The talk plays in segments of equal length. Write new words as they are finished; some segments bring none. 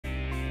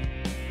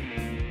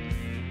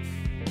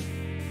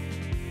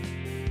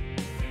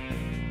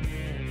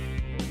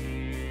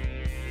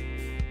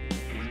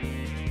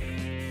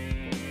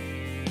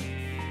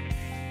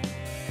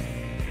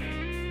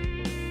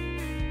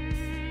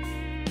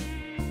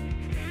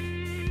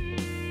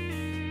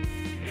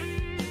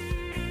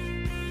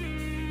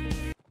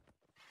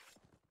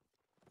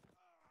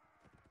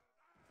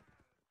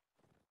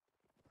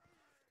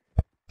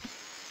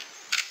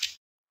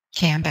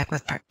Okay, I'm back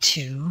with part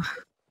 2.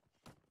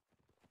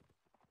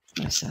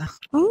 There's a...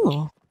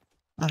 Ooh!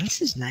 Oh,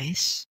 this is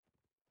nice.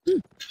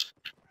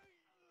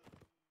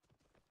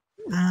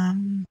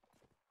 I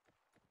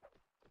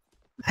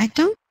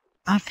don't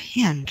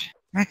offhand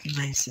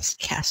recognize this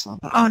castle,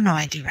 but oh no,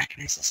 I do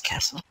recognize this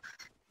castle.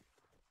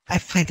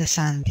 I've played this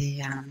on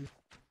the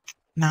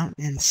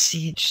Mountain and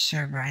Siege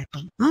server, I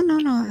believe. Oh no,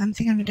 I'm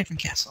thinking of a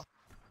different castle.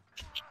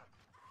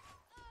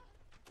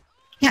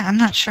 Yeah, I'm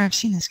not sure I've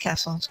seen this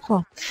castle. It's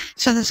cool.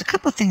 So there's a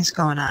couple things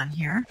going on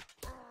here.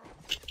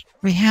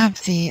 We have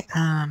the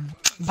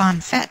Von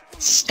Fett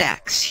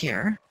stacks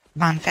here.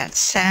 Von Fett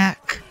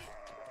sack.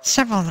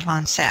 Several of the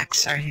Von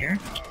Sacks are here.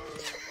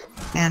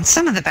 And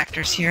some of the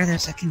vectors here,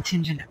 there's a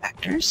contingent of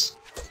vectors.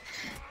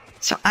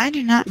 So I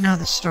do not know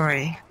the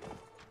story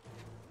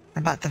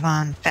about the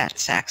Von Fett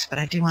sacks, but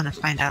I do want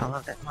to find out a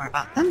little bit more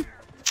about them.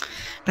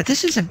 But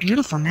this is a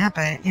beautiful map.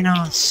 You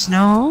know,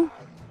 snow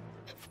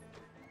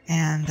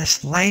and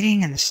this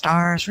lighting and the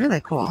stars, really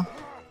cool.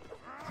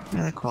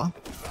 Really cool.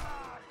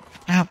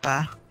 I hope,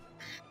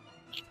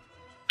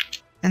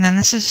 and then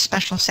this is a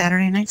special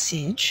Saturday Night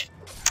Siege.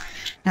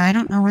 Now, I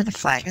don't know where the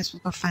flag is. We'll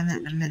go find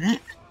that in a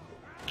minute.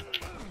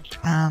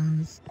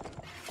 I'm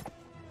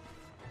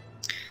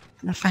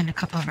going to find a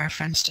couple of our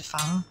friends to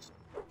follow.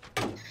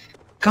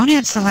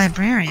 Gonad's the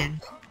librarian.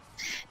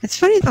 It's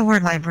funny the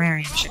word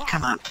librarian should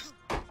come up.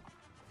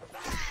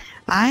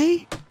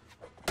 I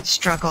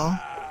struggle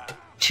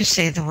to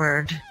say the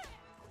word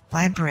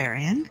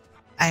librarian.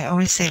 I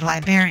always say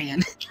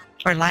librarian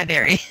or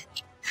library.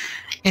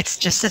 It's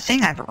just a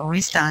thing I've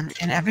always done,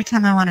 and every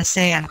time I want to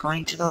say I'm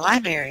going to the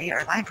library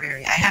or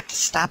library, I have to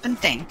stop and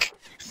think.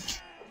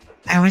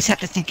 I always have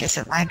to think, is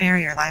it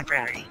library or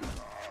library?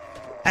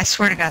 I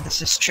swear to God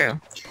this is true.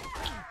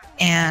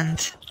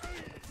 And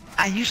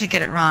I usually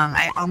get it wrong.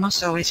 I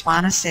almost always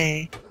want to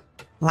say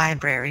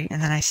library,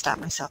 and then I stop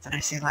myself and I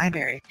say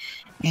library.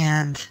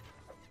 And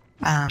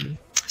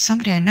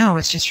somebody I know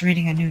was just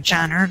reading a new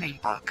John Irving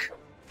book.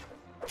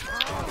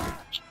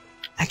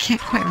 I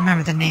can't quite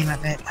remember the name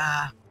of it.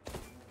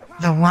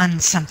 The One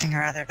Something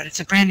or Other, but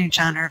it's a brand new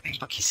John Irving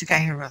book. He's the guy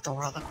who wrote The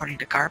World According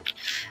to Garp.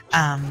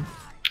 And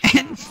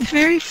the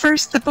very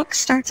first, the book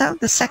starts out,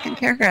 the second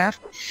paragraph,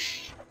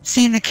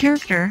 saying the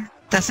character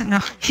doesn't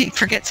know, he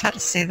forgets how to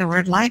say the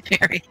word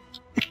library.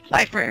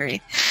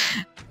 Library.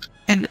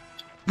 And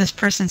this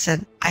person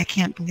said, I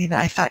can't believe it.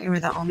 I thought you were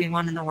the only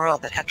one in the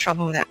world that had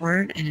trouble with that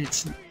word,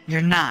 and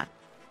you're not.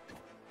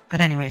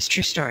 But anyways,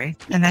 true story.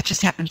 And that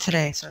just happened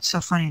today, so it's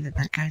so funny that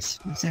that guy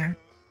was there.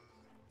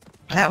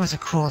 That was a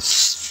cool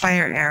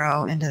fire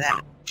arrow into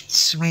that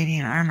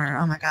Swadian armor.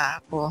 Oh my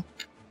god, cool.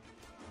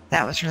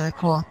 That was really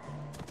cool.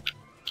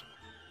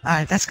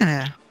 Alright, that's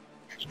gonna...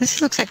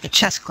 This looks like the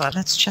chess club.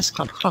 That's chess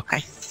club Hook,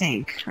 I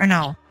think. Or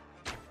no.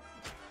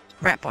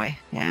 Rat Boy.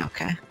 Yeah,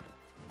 okay.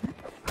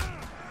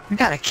 We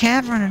got a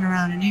cab running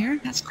around in here.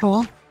 That's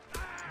cool.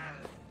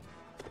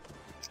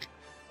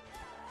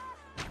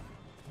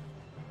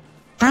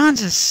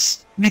 Bronze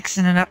is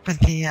mixing it up with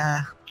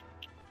the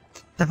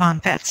Von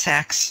Fett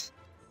sacks.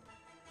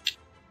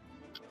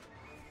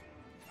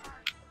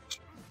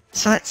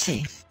 So let's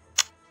see.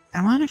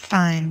 I want to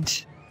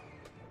find...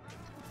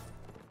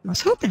 I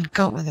was hoping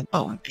Goat with a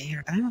Boat would be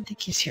here, but I don't think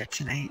he's here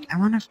tonight. I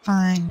want to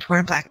find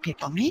Where Black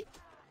People Meet.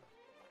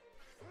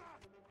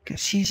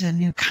 Because he's a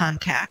new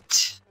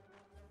contact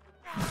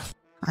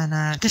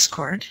on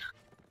Discord.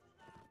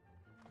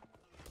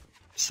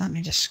 So let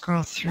me just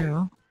scroll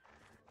through.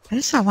 I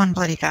just saw one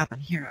Bloody Goblin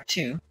hero,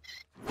 too.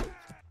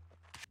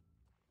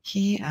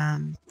 He,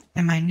 in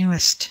my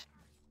newest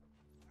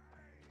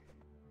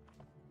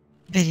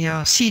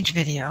video, Siege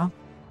video.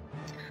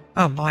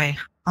 Oh boy,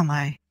 oh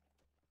my.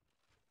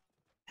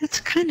 It's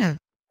kind of,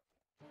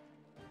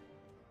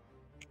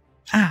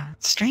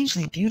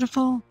 strangely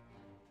beautiful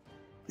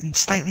and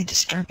slightly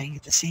disturbing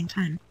at the same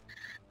time.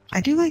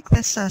 I do like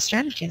this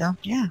strategy though,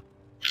 yeah.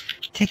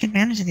 Take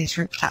advantage of these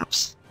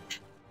rooftops.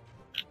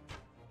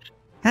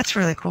 That's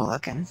really cool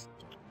looking.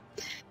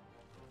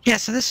 Yeah,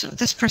 so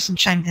this person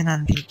chimed in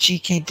on the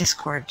GK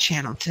Discord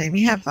channel today.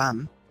 We have,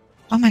 oh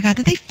my god,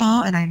 did they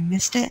fall and I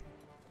missed it?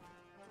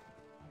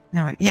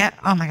 No, yeah,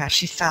 oh my gosh,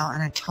 she fell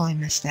and I totally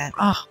missed that.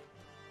 Oh,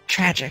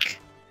 tragic.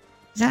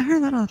 Is that her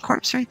little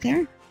corpse right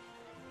there?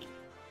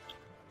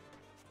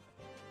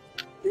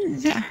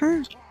 Is that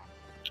her?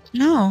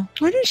 No,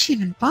 where did she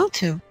even fall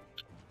to?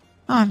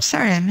 Oh, I'm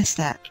sorry I missed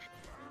that.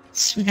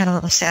 So we got a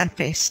little sad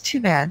face.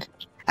 Too bad.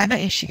 I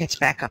bet you she gets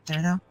back up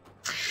there, though.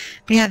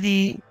 But yeah,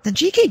 the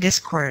GK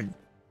Discord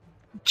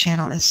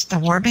channel is the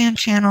warband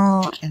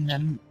channel and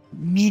the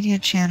media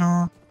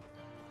channel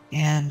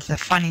and the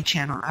funny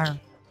channel are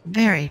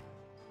very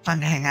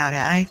fun to hang out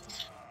at.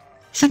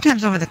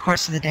 Sometimes over the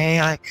course of the day,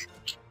 like,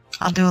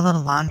 I'll do a little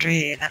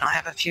laundry and then I'll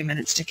have a few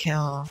minutes to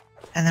kill.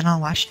 And then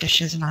I'll wash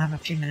dishes and I'll have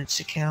a few minutes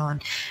to kill.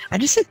 And I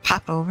just like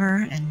pop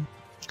over and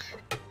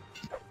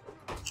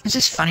there's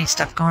just funny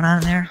stuff going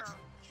on there.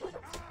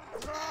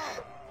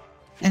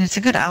 And it's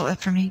a good outlet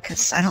for me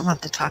because I don't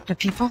love to talk to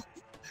people.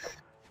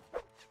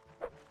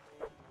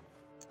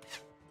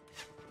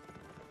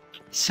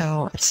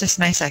 So it's just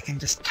nice I can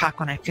just talk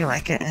when I feel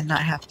like it and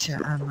not have to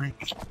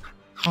like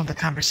hold a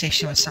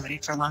conversation with somebody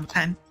for a long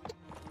time.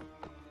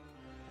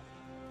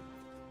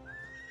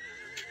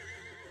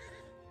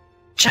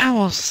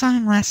 Jowl saw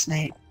him last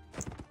night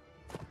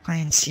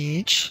playing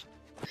Siege.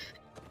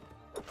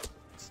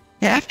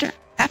 Yeah,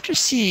 after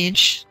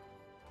Siege.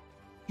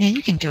 Yeah,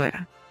 you can do it.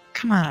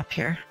 Come on up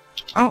here.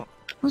 Oh,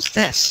 who's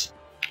this?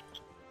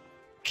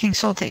 King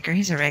Soul Taker,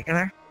 he's a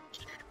regular.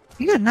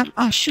 You got enough?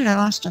 Oh shoot, I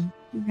lost him.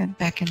 You got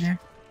back in there.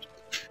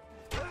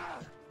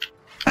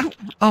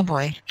 Oh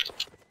boy.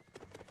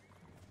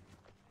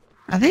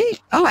 Are they?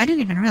 Oh, I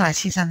didn't even realize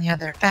he's on the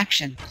other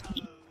faction.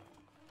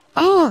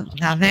 Oh,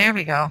 now there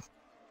we go.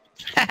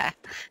 Oh,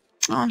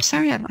 I'm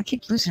sorry, I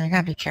keep losing. I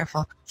gotta be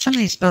careful. Some of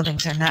these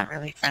buildings are not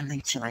really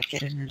friendly to like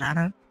get in and out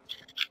of.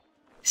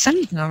 Some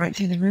you can go right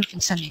through the roof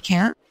and some you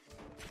can't.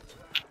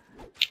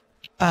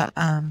 But,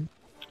 yeah,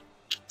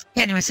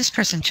 anyways, this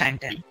person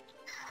chimed in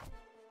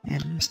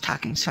and was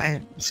talking, so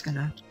I was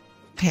gonna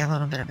pay a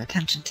little bit of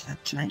attention to them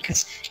tonight,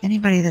 because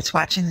anybody that's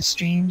watching the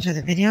streams or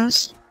the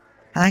videos,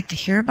 I like to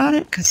hear about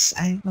it, because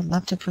I would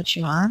love to put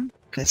you on,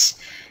 because,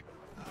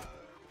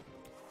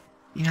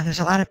 you know, there's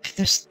a lot of,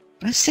 there's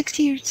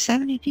 60 or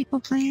 70 people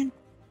playing,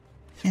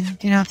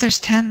 and, you know, if there's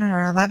 10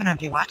 or 11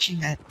 of you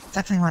watching, I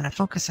definitely want to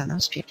focus on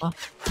those people.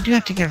 I do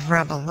have to give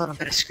Rub a little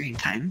bit of screen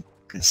time,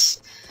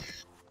 because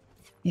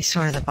he's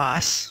sort of the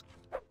boss.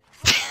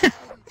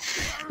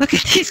 Look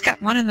at, he's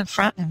got one in the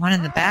front and one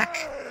in the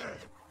back.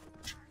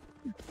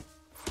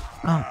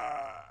 Oh,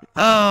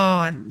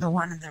 and the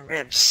one in the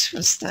ribs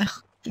was the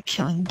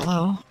killing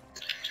blow.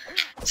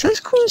 So it's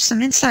cool, there's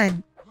some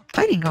inside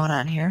fighting going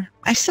on here.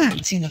 I still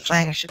haven't seen the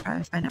flag. I should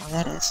probably find out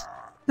where that is.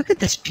 Look at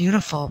this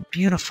beautiful,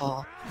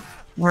 beautiful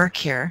work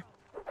here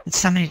that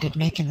somebody did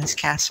making this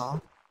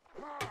castle.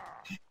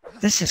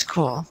 This is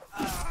cool.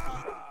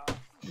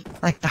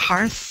 Like the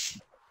hearth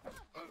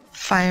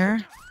fire,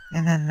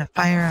 and then the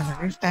fire on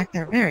the roof back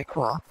there. Very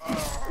cool.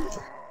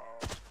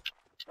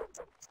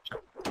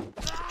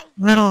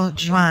 Little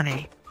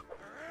Juani.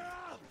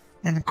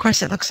 And of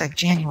course it looks like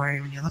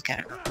January when you look at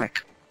it real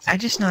quick. I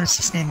just noticed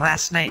this name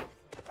last night.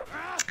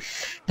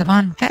 The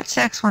Von Fat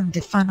Sacks wanted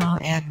to fund all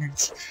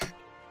admins.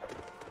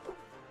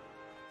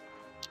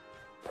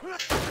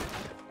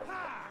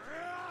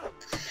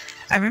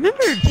 I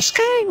remember this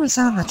guy was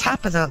on the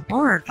top of the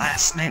board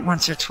last night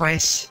once or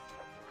twice.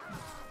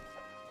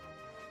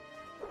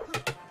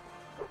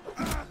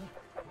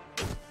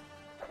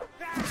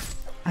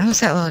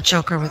 Who's that little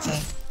joker with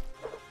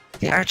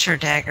the archer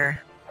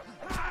dagger?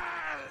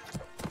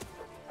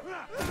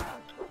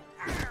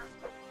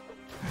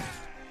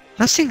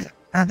 Those things,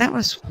 that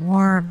was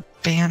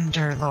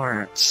Warbander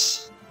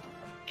Lords.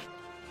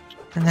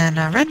 And then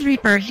Red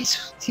Reaper,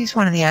 he's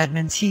one of the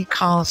admins. He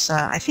calls,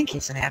 I think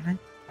he's an admin.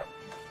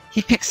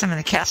 He picks some of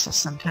the castles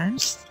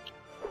sometimes.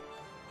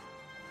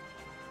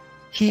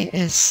 He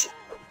is...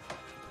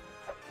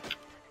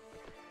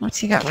 What's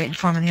he got waiting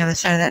for him on the other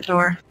side of that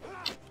door?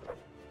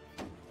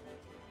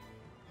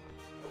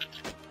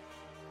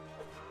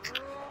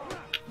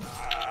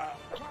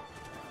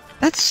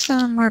 That's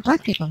where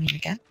black people meet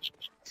again.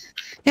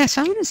 Yeah,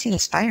 so I want to see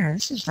this fire.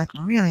 This is like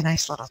a really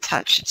nice little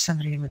touch if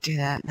somebody would do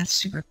that. That's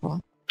super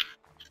cool.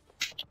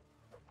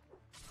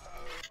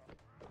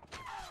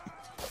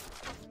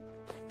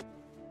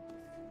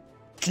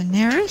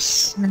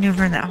 Daenerys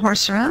maneuvering that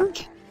horse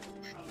around.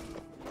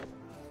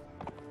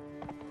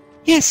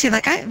 Yeah, see,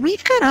 like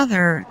we've got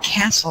other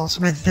castles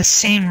with the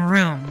same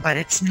room, but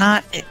it's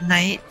not at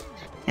night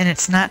and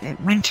it's not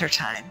at winter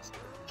time.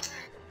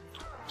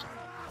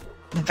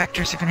 The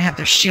Vectors are going to have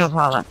their shield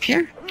wall up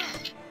here.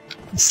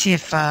 Let's see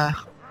if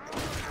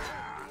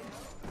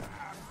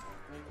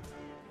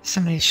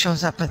somebody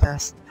shows up with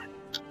a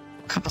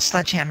couple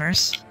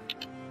sledgehammers.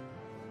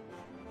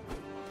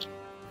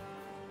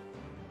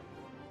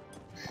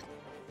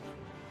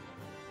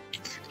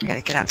 I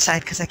gotta get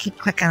outside because I keep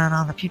clicking on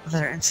all the people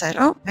that are inside.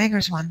 Oh,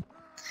 Vager's one.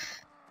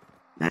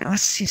 All right,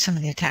 let's see some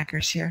of the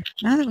attackers here.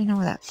 Now that we know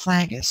where that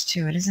flag is,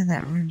 too, it is in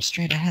that room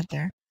straight ahead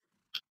there.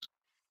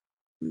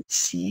 Let's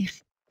see.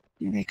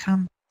 Here they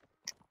come.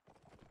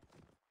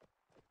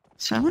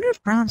 So I wonder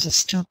if Bronze is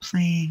still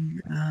playing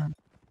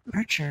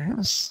Archer. It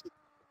was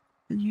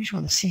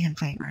unusual to see him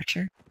playing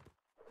Archer.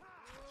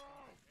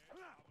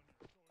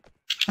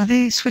 Are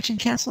they switching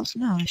castles?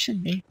 No, they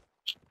shouldn't be.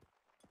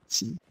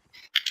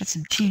 Got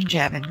some team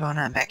jabbing going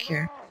on back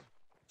here.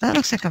 That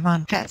looks like a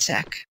Von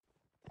Fatsack.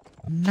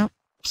 Nope.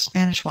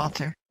 Spanish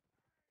Walter.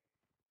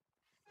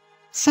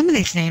 Some of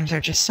these names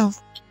are just so...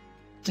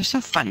 they're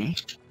so funny.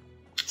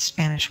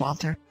 Spanish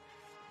Walter.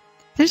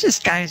 There's this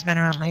guy who's been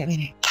around lately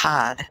named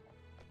Todd.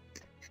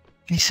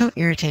 He's so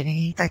irritating.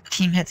 He like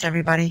team hits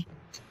everybody.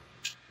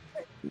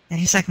 And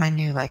he's like my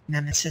new like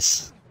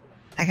nemesis.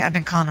 I've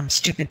been calling him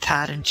Stupid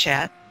Todd in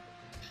chat.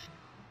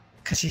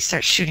 Because he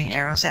starts shooting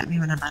arrows at me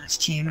when I'm on his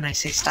team, and I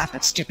say, "Stop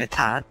it, Stupid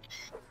Todd."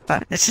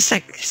 But it's just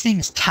like, his name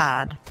is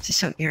Todd. It's just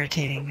so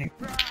irritating.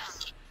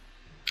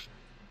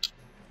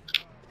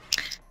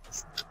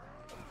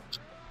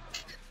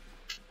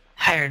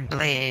 Hired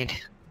Blade.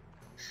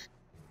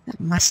 That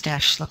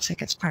mustache looks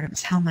like it's part of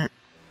his helmet.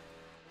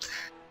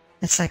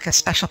 It's like a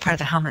special part of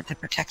the helmet that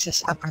protects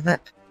his upper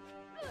lip.